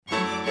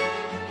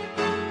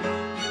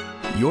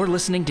You're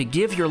listening to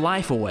Give Your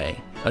Life Away,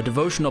 a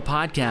devotional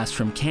podcast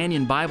from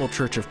Canyon Bible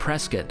Church of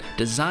Prescott,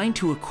 designed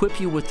to equip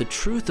you with the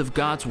truth of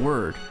God's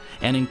Word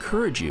and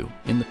encourage you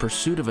in the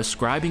pursuit of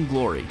ascribing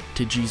glory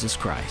to Jesus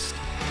Christ.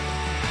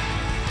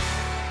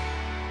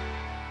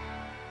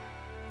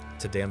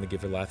 Today on the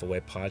Give Your Life Away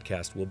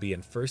podcast, we'll be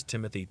in 1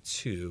 Timothy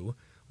 2,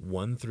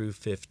 1 through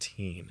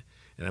 15.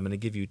 And I'm going to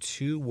give you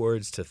two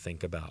words to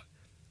think about,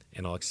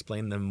 and I'll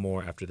explain them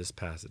more after this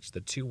passage.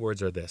 The two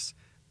words are this: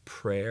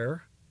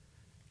 prayer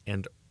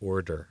and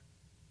order,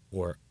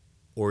 or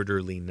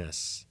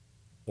orderliness.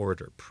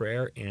 Order.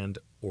 Prayer and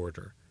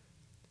order.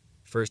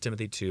 1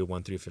 Timothy 2,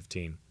 1 through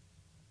 15.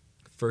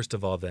 First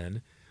of all,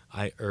 then,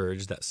 I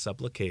urge that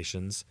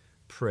supplications,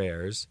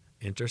 prayers,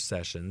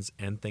 intercessions,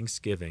 and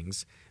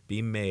thanksgivings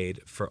be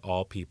made for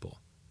all people,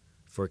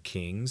 for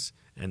kings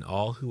and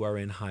all who are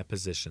in high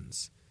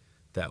positions,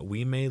 that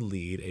we may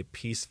lead a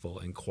peaceful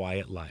and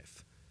quiet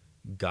life,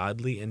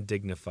 godly and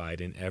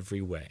dignified in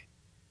every way.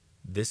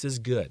 This is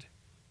good,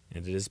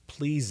 and it is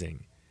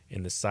pleasing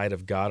in the sight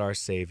of God our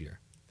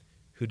Savior,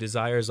 who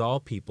desires all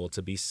people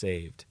to be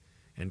saved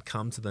and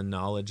come to the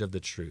knowledge of the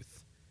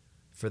truth.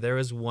 For there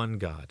is one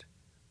God,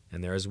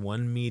 and there is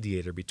one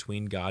mediator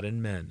between God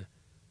and men,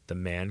 the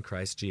man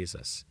Christ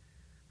Jesus,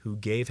 who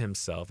gave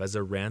himself as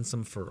a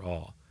ransom for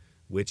all,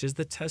 which is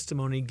the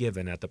testimony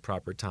given at the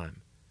proper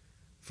time.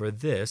 For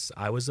this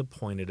I was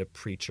appointed a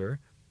preacher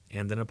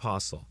and an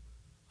apostle.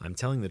 I'm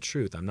telling the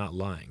truth, I'm not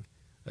lying.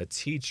 A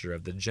teacher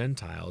of the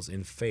Gentiles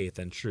in faith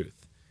and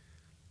truth.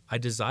 I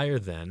desire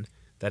then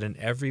that in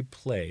every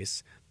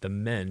place the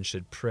men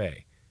should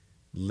pray,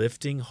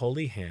 lifting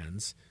holy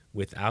hands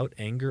without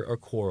anger or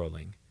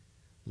quarreling.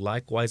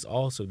 Likewise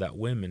also that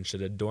women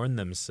should adorn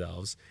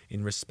themselves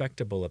in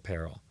respectable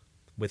apparel,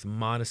 with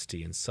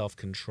modesty and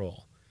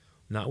self-control,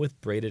 not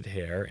with braided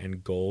hair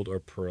and gold or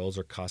pearls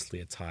or costly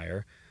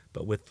attire,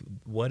 but with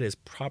what is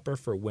proper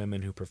for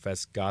women who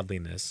profess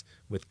godliness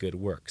with good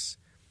works.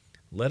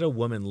 Let a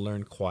woman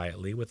learn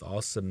quietly with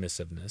all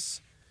submissiveness.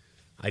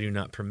 I do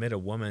not permit a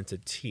woman to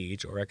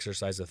teach or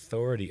exercise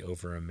authority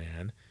over a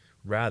man.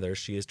 Rather,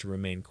 she is to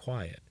remain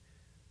quiet.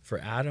 For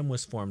Adam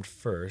was formed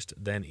first,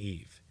 then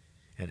Eve.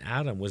 And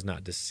Adam was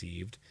not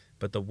deceived,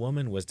 but the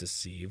woman was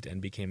deceived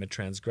and became a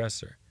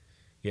transgressor.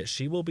 Yet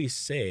she will be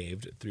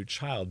saved through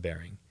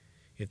childbearing,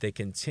 if they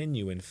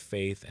continue in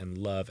faith and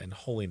love and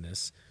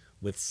holiness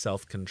with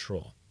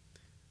self-control.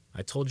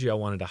 I told you I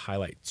wanted to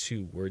highlight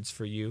two words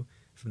for you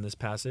from this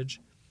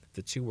passage.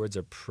 The two words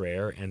are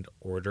prayer and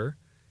order.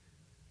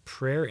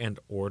 Prayer and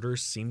order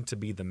seem to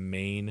be the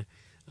main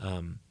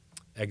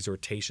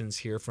exhortations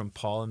here from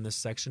Paul in this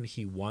section.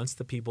 He wants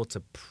the people to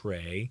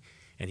pray,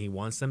 and he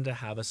wants them to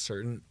have a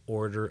certain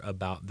order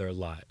about their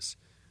lives.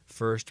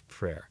 First,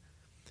 prayer.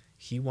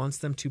 He wants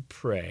them to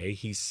pray,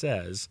 he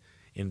says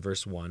in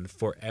verse 1,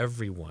 for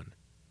everyone.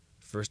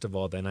 First of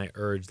all, then I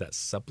urge that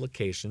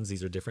supplications,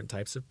 these are different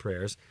types of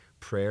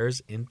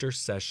prayers,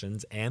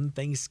 intercessions, and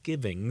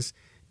thanksgivings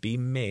be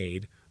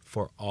made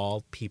for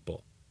all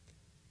people.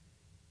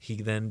 He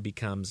then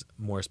becomes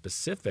more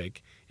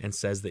specific and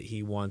says that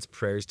he wants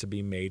prayers to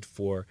be made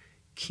for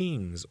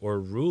kings or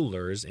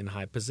rulers in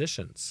high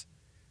positions.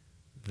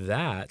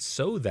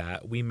 So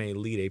that we may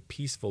lead a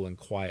peaceful and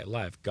quiet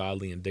life,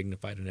 godly and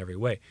dignified in every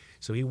way.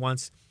 So he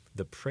wants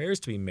the prayers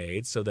to be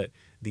made so that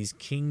these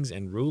kings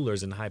and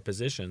rulers in high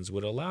positions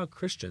would allow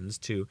Christians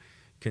to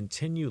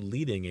continue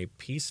leading a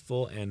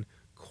peaceful and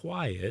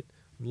quiet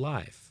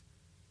life,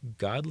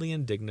 godly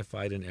and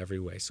dignified in every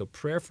way. So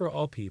prayer for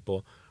all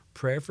people,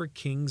 prayer for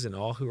kings and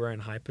all who are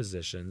in high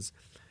positions.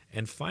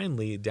 And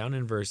finally, down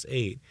in verse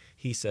 8,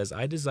 he says,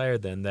 I desire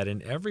then that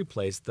in every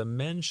place the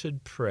men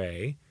should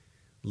pray,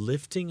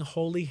 lifting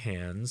holy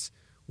hands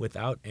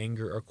without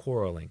anger or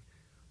quarreling.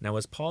 Now,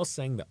 is Paul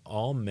saying that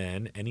all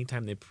men,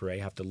 anytime they pray,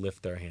 have to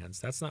lift their hands?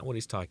 That's not what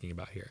he's talking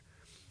about here.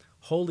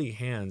 Holy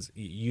hands,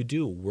 you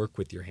do work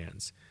with your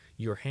hands.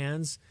 Your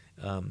hands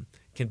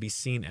can be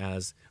seen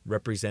as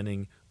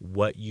representing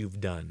what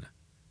you've done.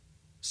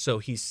 So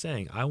he's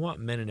saying, I want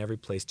men in every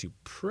place to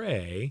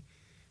pray,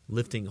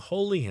 lifting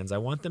holy hands. I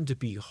want them to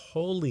be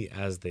holy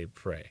as they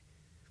pray.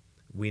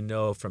 We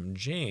know from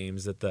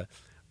James that the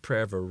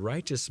prayer of a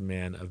righteous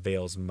man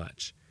avails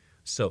much.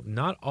 So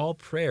not all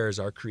prayers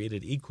are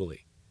created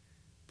equally.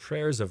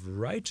 Prayers of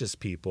righteous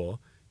people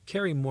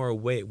carry more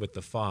weight with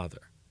the Father.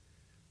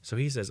 So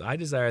he says, I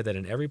desire that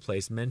in every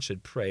place men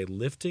should pray,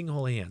 lifting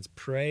holy hands,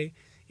 pray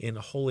in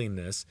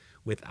holiness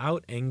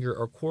without anger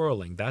or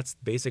quarreling. That's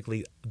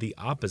basically the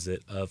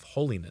opposite of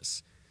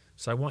holiness.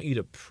 So I want you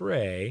to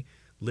pray,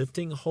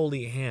 lifting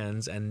holy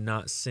hands and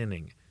not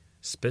sinning.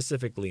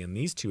 Specifically in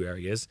these two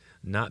areas,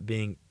 not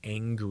being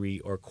angry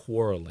or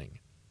quarreling.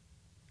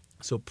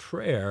 So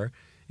prayer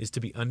is to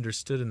be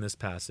understood in this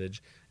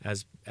passage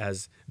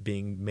as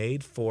being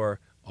made for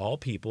all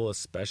people,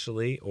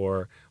 especially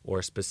or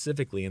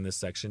specifically in this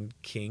section,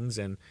 kings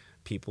and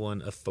people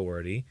in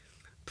authority.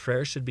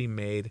 Prayer should be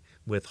made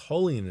with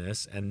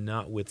holiness and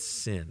not with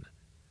sin.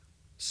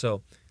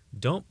 So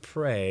don't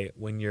pray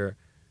when you're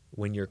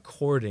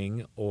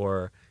courting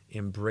or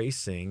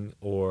embracing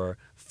or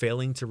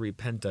failing to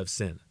repent of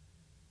sin.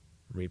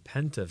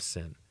 Repent of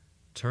sin,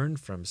 turn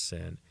from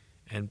sin,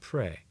 and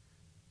pray.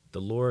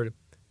 The Lord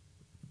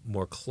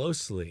more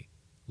closely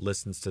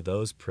listens to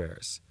those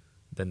prayers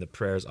than the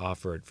prayers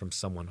offered from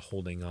someone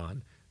holding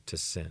on to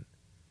sin.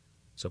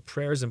 So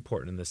prayer is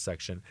important in this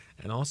section,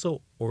 and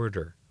also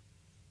order.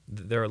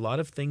 There are a lot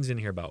of things in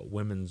here about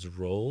women's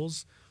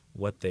roles,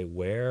 what they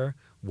wear,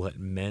 what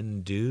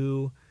men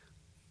do.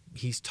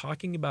 He's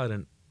talking about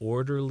an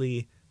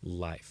orderly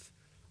life.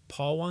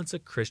 Paul wants a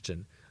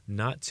Christian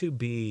not to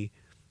be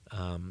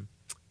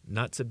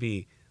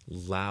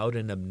loud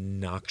and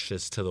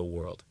obnoxious to the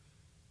world.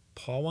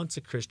 Paul wants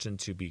a Christian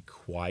to be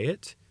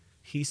quiet,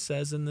 he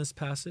says in this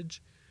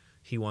passage.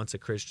 He wants a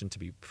Christian to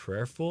be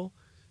prayerful.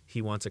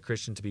 He wants a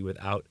Christian to be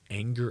without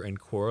anger and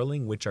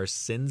quarreling, which are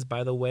sins,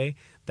 by the way,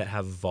 that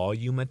have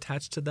volume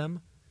attached to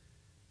them.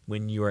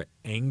 When you are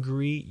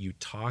angry, you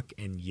talk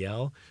and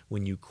yell.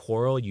 When you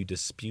quarrel, you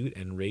dispute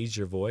and raise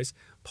your voice.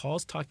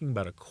 Paul's talking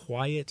about a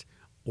quiet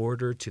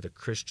order to the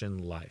Christian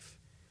life.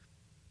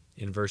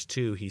 In verse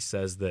 2, he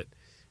says that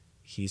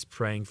he's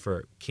praying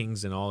for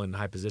kings and all in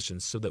high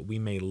positions so that we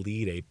may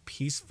lead a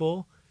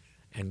peaceful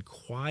and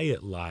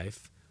quiet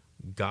life,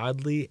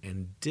 godly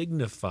and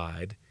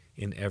dignified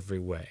in every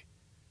way.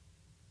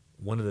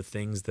 One of the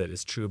things that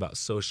is true about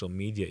social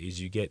media is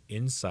you get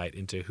insight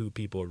into who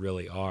people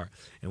really are.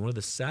 And one of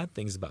the sad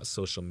things about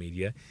social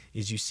media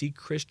is you see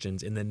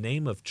Christians in the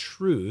name of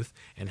truth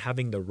and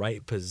having the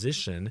right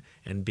position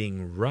and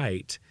being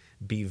right,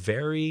 be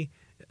very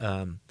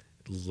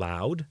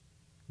loud,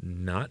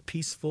 not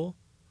peaceful,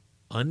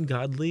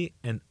 ungodly,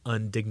 and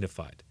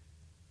undignified.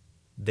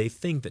 They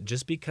think that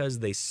just because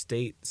they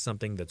state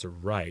something that's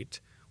right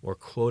or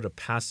quote a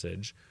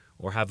passage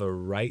or have a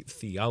right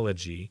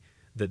theology,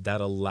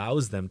 that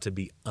allows them to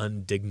be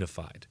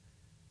undignified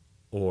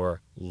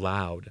or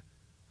loud.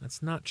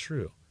 That's not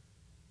true.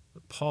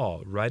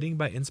 Paul, writing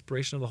by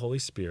inspiration of the Holy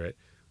Spirit,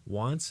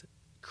 wants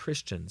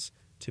Christians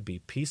to be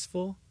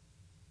peaceful,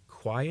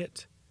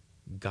 quiet,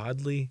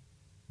 godly,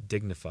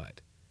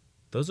 dignified.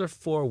 Those are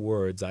 4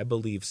 words I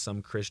believe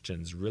some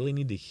Christians really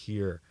need to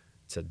hear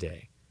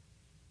today.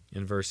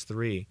 In verse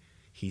 3,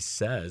 he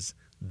says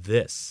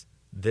this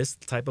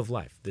type of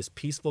life, this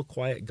peaceful,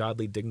 quiet,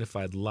 godly,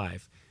 dignified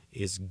life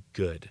is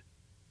good,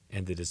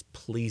 and it is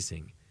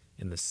pleasing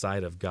in the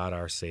sight of God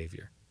our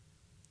Savior.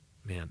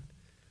 Man,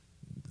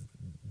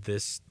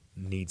 this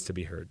needs to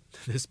be heard.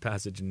 This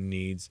passage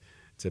needs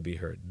to be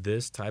heard.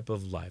 This type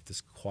of life,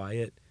 this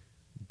quiet,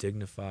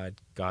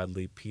 dignified,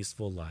 godly,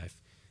 peaceful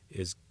life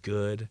is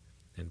good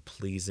and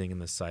pleasing in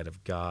the sight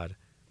of God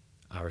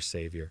our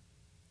Savior.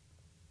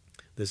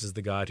 This is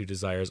the God who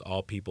desires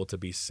all people to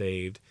be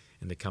saved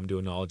and to come to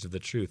a knowledge of the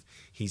truth.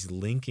 He's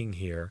linking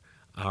here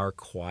our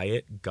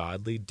quiet,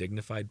 godly,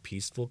 dignified,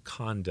 peaceful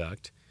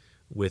conduct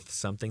with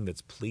something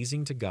that's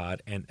pleasing to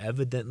God and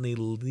evidently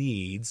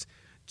leads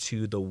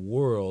to the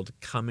world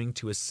coming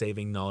to a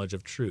saving knowledge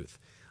of truth.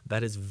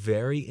 That is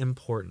very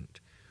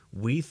important.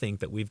 We think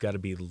that we've got to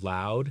be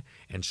loud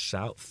and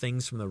shout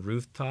things from the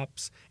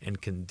rooftops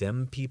and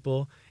condemn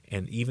people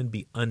and even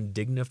be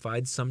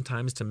undignified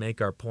sometimes to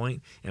make our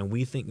point, and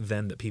we think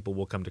then that people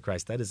will come to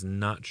Christ. That is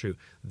not true.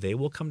 They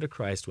will come to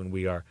Christ when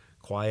we are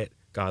quiet,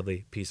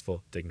 godly,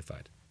 peaceful,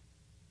 dignified.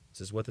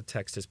 This is what the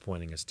text is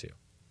pointing us to.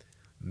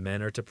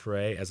 Men are to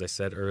pray, as I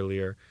said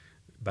earlier,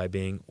 by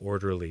being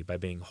orderly, by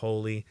being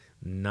holy,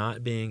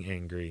 not being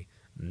angry,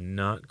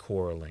 not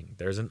quarreling.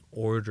 There's an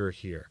order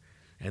here.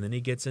 And then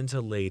he gets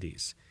into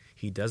ladies.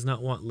 He does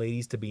not want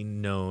ladies to be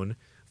known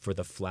for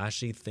the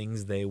flashy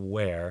things they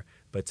wear,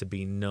 but to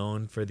be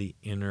known for the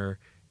inner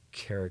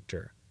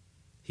character.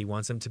 He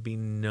wants them to be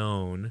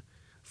known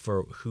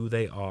for who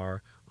they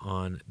are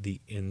on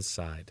the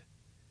inside.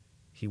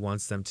 He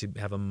wants them to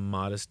have a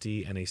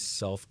modesty and a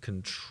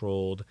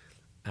self-controlled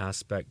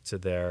aspect to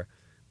their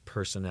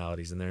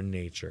personalities and their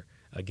nature.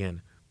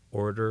 Again,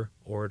 order,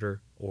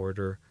 order,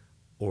 order,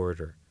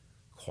 order.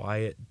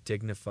 Quiet,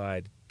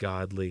 dignified,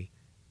 godly.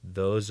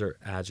 Those are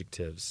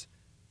adjectives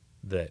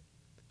that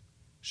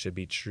should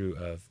be true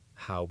of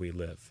how we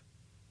live.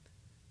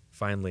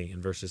 Finally,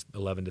 in verses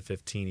 11 to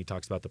 15, he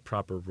talks about the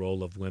proper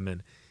role of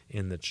women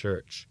in the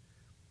church.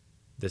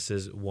 This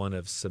is one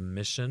of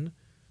submission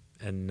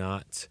and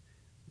not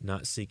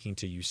seeking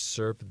to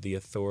usurp the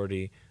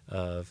authority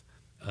of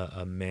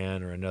a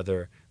man or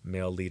another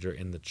male leader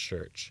in the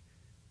church.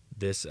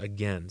 This,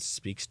 again,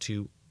 speaks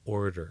to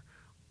order.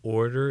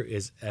 Order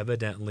is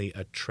evidently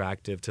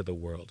attractive to the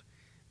world.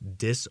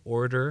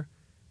 Disorder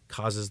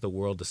causes the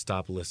world to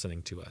stop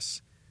listening to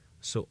us.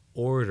 So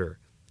order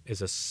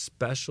is a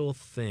special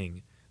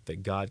thing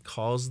that God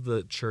calls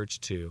the church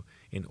to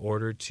in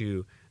order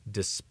to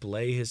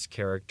display his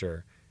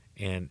character,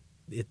 and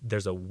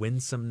there's a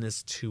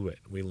winsomeness to it,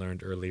 we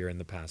learned earlier in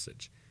the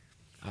passage.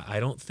 I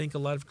don't think a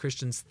lot of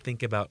Christians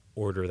think about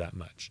order that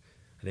much.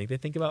 I think they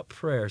think about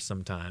prayer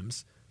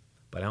sometimes,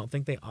 but I don't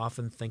think they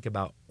often think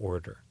about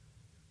order.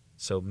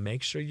 So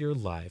make sure your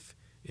life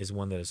is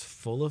one that is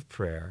full of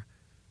prayer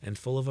and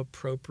full of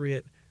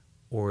appropriate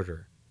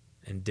order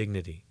and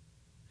dignity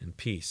and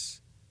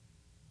peace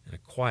and a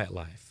quiet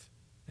life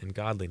and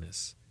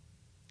godliness.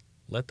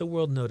 Let the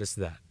world notice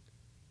that,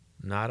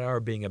 not our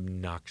being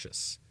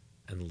obnoxious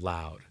and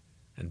loud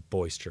and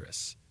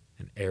boisterous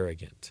and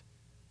arrogant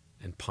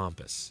and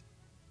pompous.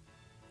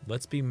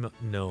 Let's be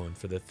known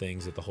for the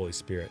things that the Holy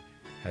Spirit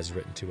has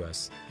written to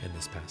us in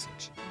this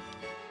passage.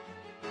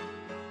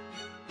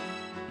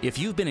 If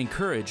you've been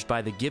encouraged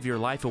by the Give Your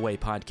Life Away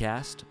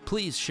podcast,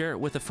 please share it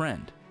with a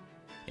friend.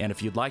 And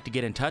if you'd like to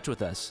get in touch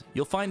with us,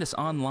 you'll find us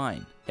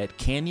online at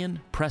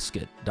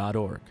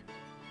canyonprescott.org.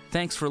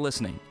 Thanks for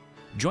listening.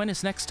 Join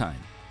us next time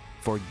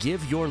for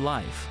Give Your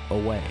Life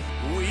Away.